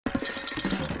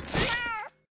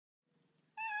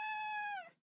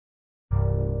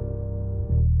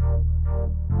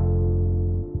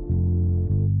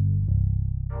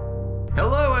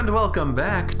and welcome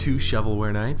back to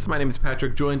Shovelware Nights. My name is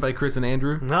Patrick, joined by Chris and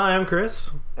Andrew. Hi, I'm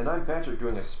Chris. And I'm Patrick,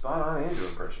 doing a spot-on Andrew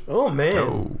impression. Oh,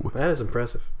 man. That is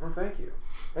impressive. Well, thank you.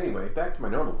 Anyway, back to my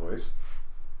normal voice.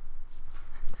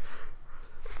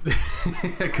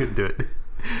 I couldn't do it.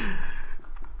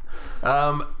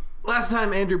 Last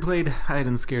time Andrew played Hide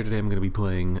and Scare, today I'm going to be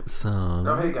playing some...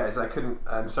 Oh, hey guys,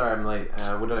 I'm sorry I'm late.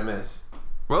 What did I miss?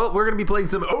 Well, we're going to be playing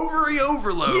some Ovary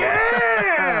Overload.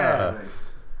 Yeah! Nice.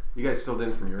 You guys filled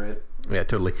in for me, right? Yeah,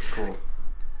 totally. Cool.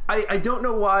 I don't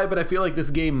know why, but I feel like this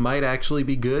game might actually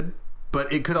be good,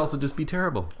 but it could also just be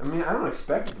terrible. I mean, I don't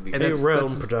expect it to be And good. it's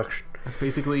Realm production. That's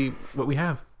basically what we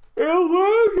have. In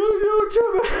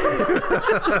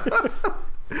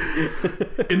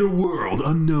a world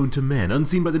unknown to men,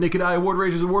 unseen by the naked eye, award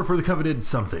raises award for the coveted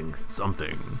something.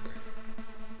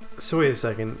 So wait a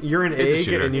second. You're an It's a egg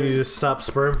shooter. and you need to stop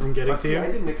sperm from getting to See, I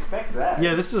you? didn't expect that.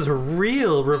 Yeah, this is a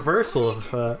real reversal of...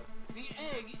 The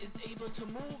egg is able to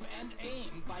move and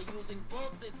aim by using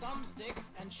both the thumbsticks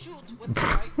and shoot with the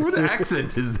right. What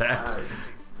accent is that?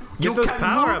 Get those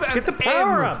power-ups! Get the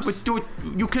power-ups!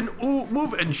 You can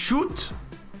move and shoot.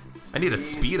 I need a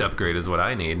speed upgrade is what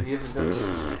I need. You haven't done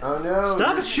it. Oh no!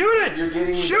 Stop it! Shoot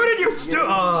it! Shoot it, you stu- Oh!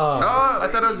 Oh, I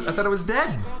thought it was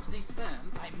dead.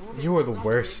 You are the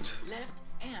worst.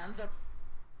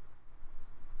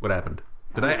 What happened?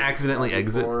 Did I accidentally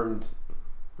exit? Or Formed.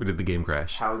 did the game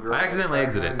crash? How I accidentally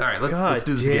exited. All right, let's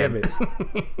do this damn again.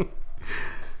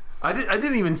 I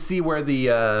didn't even see where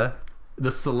the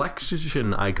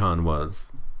selection icon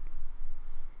was.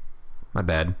 My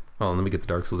bad. Hold on, let me get the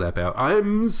Dark Souls app out.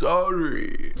 I'm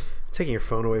sorry. Taking your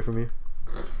phone away from you.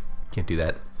 Can't do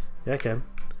that. Yeah, I can.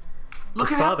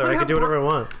 Look at Father, I can do whatever I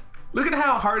want. Look at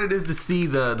how hard it is to see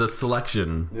the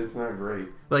selection. It's not great.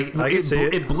 Like I can see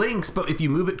it. It blinks, but if you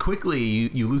move it quickly,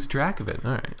 you lose track of it.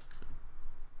 All right.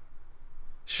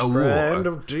 Strand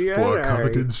of DNA. For a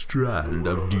coveted strand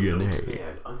of DNA.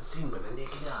 And unseen by the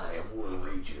naked eye, a war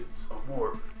rages. A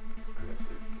war. I missed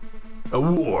it. A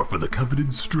war for the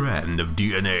coveted strand of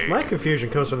DNA. My confusion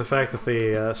comes from the fact that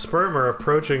the sperm are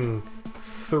approaching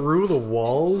through the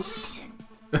walls.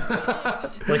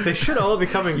 Like they should all be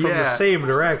coming from the same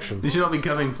direction. They should all be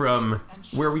coming from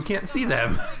where we can't see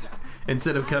them,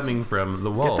 instead of coming from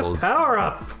the walls. Get the power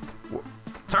up!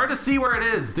 It's hard to see where it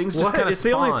is. Things just What? kind of It's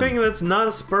the only thing that's not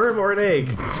a sperm or an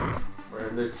egg. Where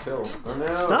there's a pill. Oh no!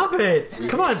 Stop it!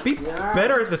 Come on, be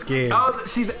better at this game. Oh,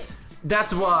 see,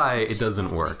 that's why it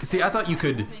doesn't work. See, I thought you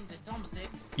could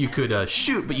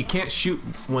shoot, but you can't shoot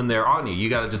when they're on you. You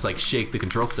gotta just like shake the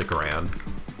control stick around.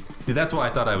 See, that's why I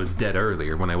thought I was dead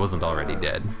earlier when I wasn't already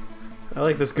dead. I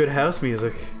like this good house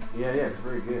music. Yeah, it's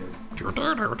very good.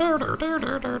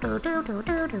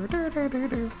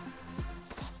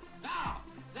 Now,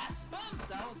 that sperm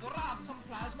cell grabs some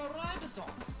plasma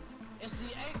ribosomes. If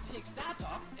the egg picks that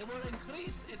up, it will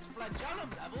increase its flagellum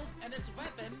levels and its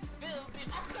weapon will be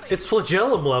upgraded. It's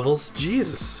flagellum levels.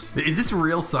 Jesus. Is this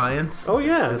real science? Oh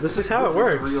yeah, this is how it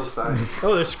works. Real science.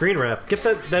 Oh, there's screen wrap. Get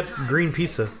that green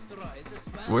pizza.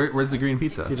 Where's the green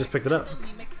pizza? You just picked it up.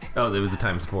 Oh, there was a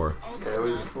times 4. Yeah, it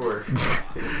was a 4.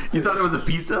 You thought it was a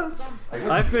pizza?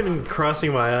 I've been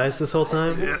crossing my eyes this whole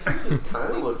time. This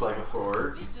kind of looked like a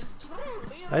 4.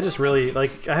 I just really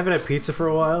like. I haven't had pizza for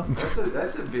a while.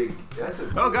 That's a big.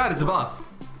 Oh god, it's a boss.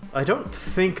 I don't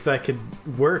think that could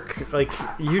work. Like,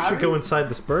 you should go inside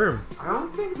the sperm. I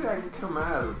don't think that can come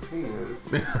out of a penis.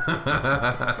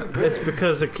 It's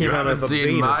because it came You out haven't of a seen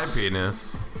penis. my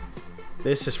penis.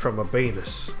 This is from a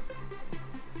penis.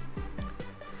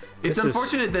 It's This is-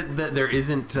 unfortunate that there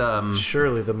isn't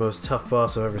Surely the most tough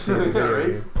boss I've ever seen in a video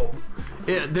Right?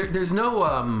 game. there's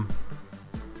no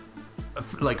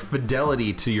like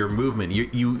fidelity to your movement.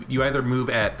 You either move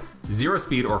at 0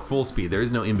 speed or full speed. There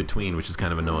is no in between, which is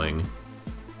kind of annoying.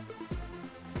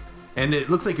 And it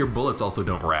looks like your bullets also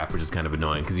don't wrap, which is kind of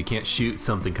annoying because you can't shoot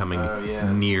something coming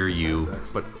near you,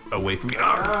 but away from you.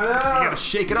 Oh, no. You gotta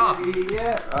shake it off.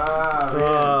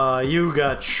 Yeah. You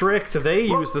got tricked. They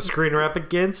used the screen wrap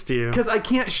against you. Because I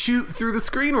can't shoot through the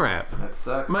screen wrap. That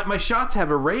sucks. My shots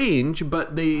have a range,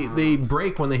 but they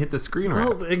break when they hit the screen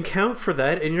wrap. Well, account for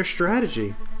that in your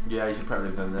strategy. Yeah, you should probably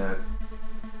have done that.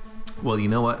 Well, you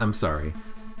know what? I'm sorry.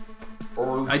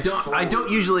 I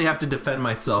don't usually have to defend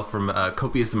myself from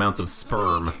copious amounts of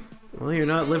sperm. Well, you're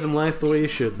not living life the way you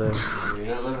should, then.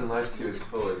 You're not living life to its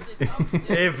fullest.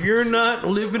 If you're not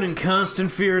living in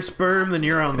constant fear of sperm, then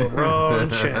you're on the wrong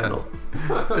channel.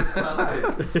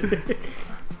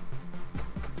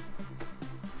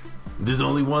 There's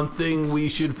only one thing we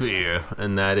should fear,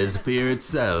 and that is fear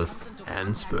itself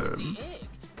and sperm.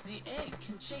 The egg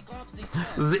can shake off the sperm.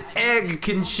 The egg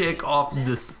can shake off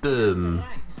the sperm.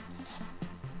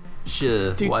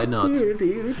 Sure, why not?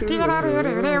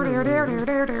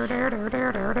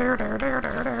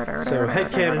 So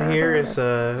headcanon here is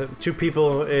two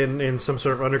people in some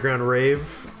sort of underground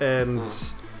rave, and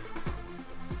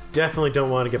definitely don't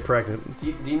want to get pregnant.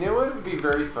 Do you know what would be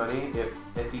very funny if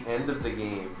at the end of the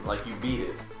game, like you beat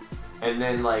it, and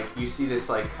then like you see this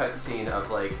like cutscene of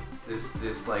like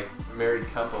this like married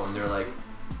couple, and they're like,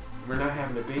 we're not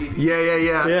having a baby.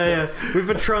 Yeah. We've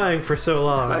been trying for so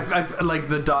long. I've like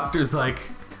the doctor's like,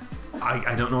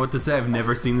 I don't know what to say. I've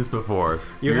never seen this before.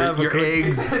 Your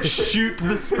eggs shoot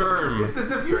the sperm. It's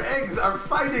as if your eggs are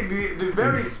fighting the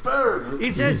very sperm.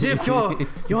 It's as if your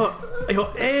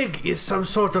egg is some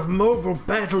sort of mobile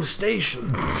battle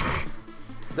station.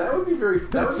 That would be very.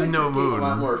 That's that would make no this game moon. a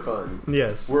lot more fun.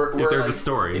 Yes. Where, If there's a like,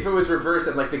 story. If it was reversed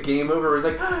and like the game over was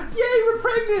like, yay, we're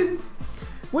pregnant.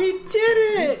 We did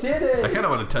it! Did it? I kind of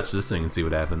want to touch this thing and see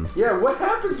what happens. Yeah, what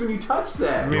happens when you touch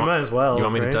that? We might as well. You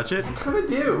want me right? to touch it? I kind of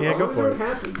do. Yeah, I go wonder for what it.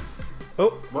 happens. Oh,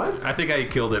 What? I think I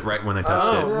killed it right when I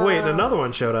touched it. oh, wait, another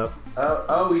one showed up.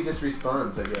 Oh, he just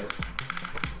respawns, I guess.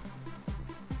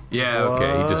 Yeah,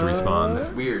 okay, he just respawns.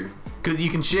 That's weird. Because you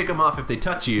can shake him off if they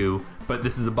touch you, but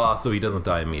this is a boss, so he doesn't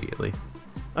die immediately.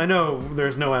 I know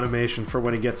there's no animation for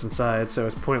when he gets inside, so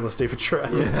it's pointless to even try.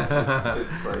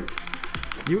 It's like,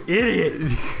 You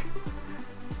idiot!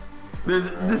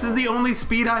 This is the only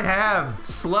speed I have.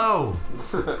 Slow.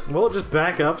 Well, just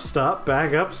back up, stop,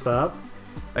 back up, stop.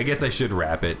 I guess I should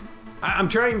wrap it. I'm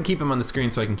trying to keep him on the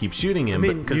screen so I can keep shooting him. I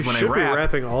mean, because you when should I be wrap,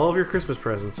 wrapping all of your Christmas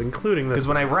presents, including this. because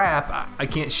when I wrap, I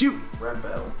can't shoot.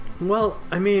 rebel. Well,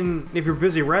 I mean, if you're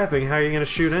busy rapping, how are you going to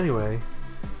shoot anyway?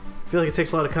 I feel like it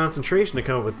takes a lot of concentration to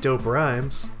come up with dope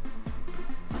rhymes.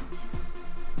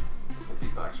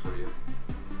 Beatbox for you.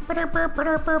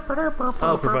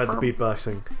 I'll provide the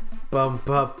beatboxing. Bum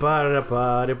ba ba da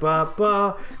ba da ba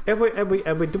ba. Every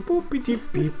da boopy deep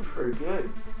beep. Very good.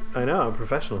 I know, I'm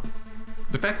professional.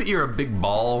 The fact that you're a big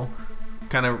ball,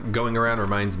 kind of going around,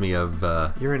 reminds me of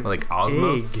You're an like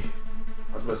Osmos. egg.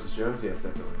 Osmosis Jones, yes,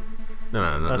 definitely. No.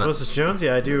 Osmosis Jones?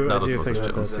 Yeah, I do Not think Osmosis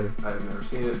about Jones. that too. I've never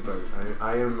seen it, but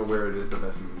I am aware it is the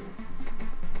best movie.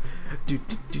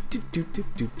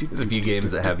 There's a few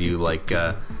games that have you like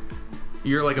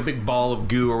you're like a big ball of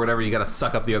goo or whatever. You got to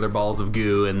suck up the other balls of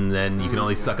goo, and then you can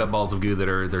only suck up balls of goo that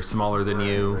they're smaller than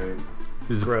you. Right.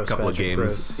 There's Gross, a couple Patrick, of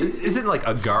games. gross. Isn't like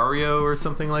Agario or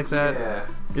something like that? Yeah.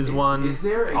 Is one. Is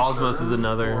there a Osmos term is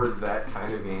another. for that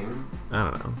kind of game? I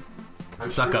don't know. I'm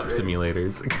Suck sure up there is.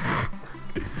 simulators.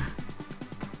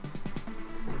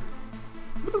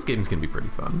 But those games can be pretty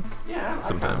fun. Yeah,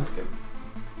 Sometimes.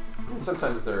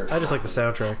 Sometimes they're. I just like the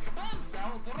soundtrack.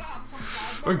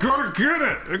 I gotta get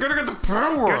it! I gotta get the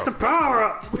power! Get the power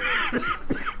up!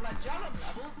 Flagellum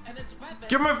levels and its weapon.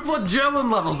 Get my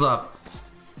flagellum levels up!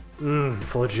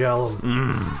 Flagellum.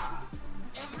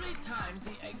 Every time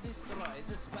the egg destroys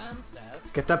a sperm cell,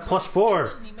 Get that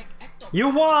 +4. You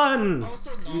won!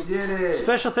 You did it!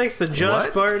 Special thanks to Josh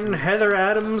What? Barton, Heather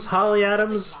Adams, Holly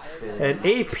Adams, and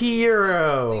AP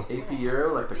Euro. AP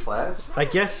Euro, like the class? I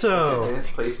guess so. Advanced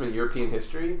Placement European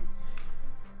History?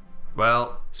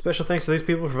 Well, Special thanks to these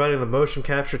people providing the motion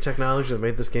capture technology that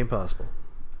made this game possible.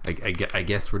 I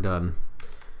guess we're done.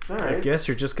 I Alright. guess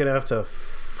you're just gonna have to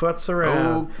futz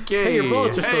around. Okay. Hey, your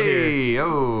bullets are still here.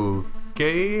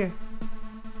 Okay.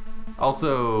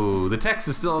 Also, the text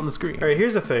is still on the screen. Alright,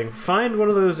 here's the thing. Find one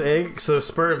of those eggs, those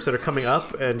sperms that are coming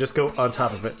up, and just go on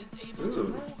top of it.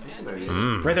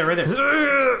 Ooh. Right there, right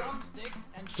there. drumsticks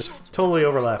and Just totally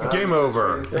overlapping. Game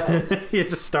over. It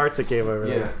just starts at game over.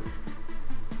 Yeah.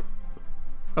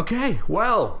 Okay,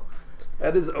 well,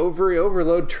 that is Ovary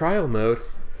Overload trial mode.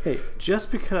 Hey,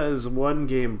 just because one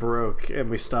game broke and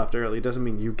we stopped early doesn't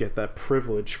mean you get that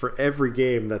privilege for every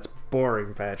game that's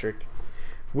boring, Patrick.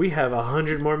 We have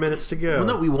 100 more minutes to go. Well,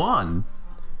 no, we won.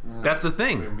 That's the We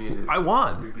thing. beat it. I We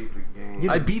won. beat the game.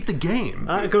 I beat the game.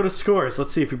 Go to scores.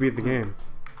 Let's see if you beat the game.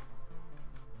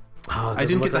 Oh, it I doesn't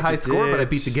didn't look get the like high you score, but I did.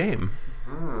 beat the game.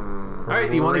 All right,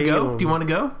 do you want to go? Do you want to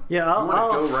go? Yeah, wanna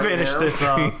I'll go right finish now? this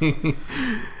off.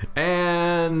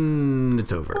 And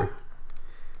it's over.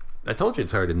 I told you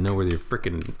it's hard to know where your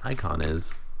freaking icon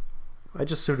is. I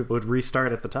just assumed it would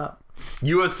restart at the top.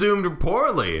 You assumed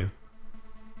poorly.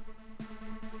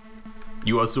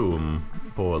 You assume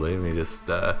poorly. Let me just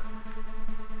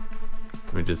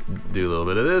do a little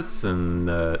bit of this and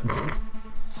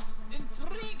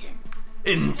intriguing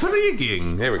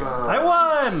intriguing. There we go. I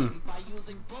won! by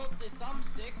using both the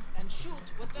thumbsticks and shoot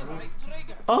with the right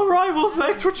trigger. Alright, well,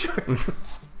 thanks for checking.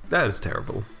 That is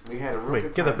terrible. We had a real Wait,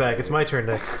 good give that time back. today. It's my turn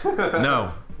next.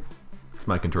 No, it's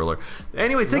my controller.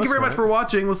 Anyways, thank No, you very it's much not. for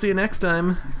watching. We'll see you next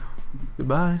time.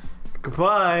 Goodbye.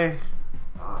 Goodbye.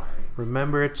 Bye.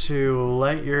 Remember to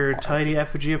light your tiny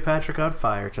effigy of Patrick on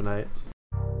fire tonight.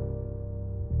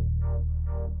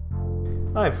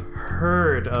 I've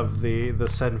heard of the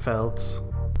Senfelds.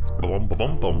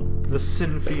 The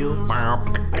Sinfields.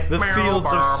 The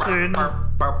fields of sin.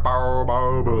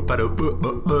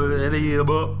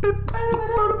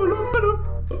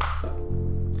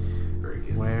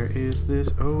 Where is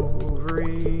this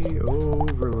ovary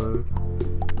overload?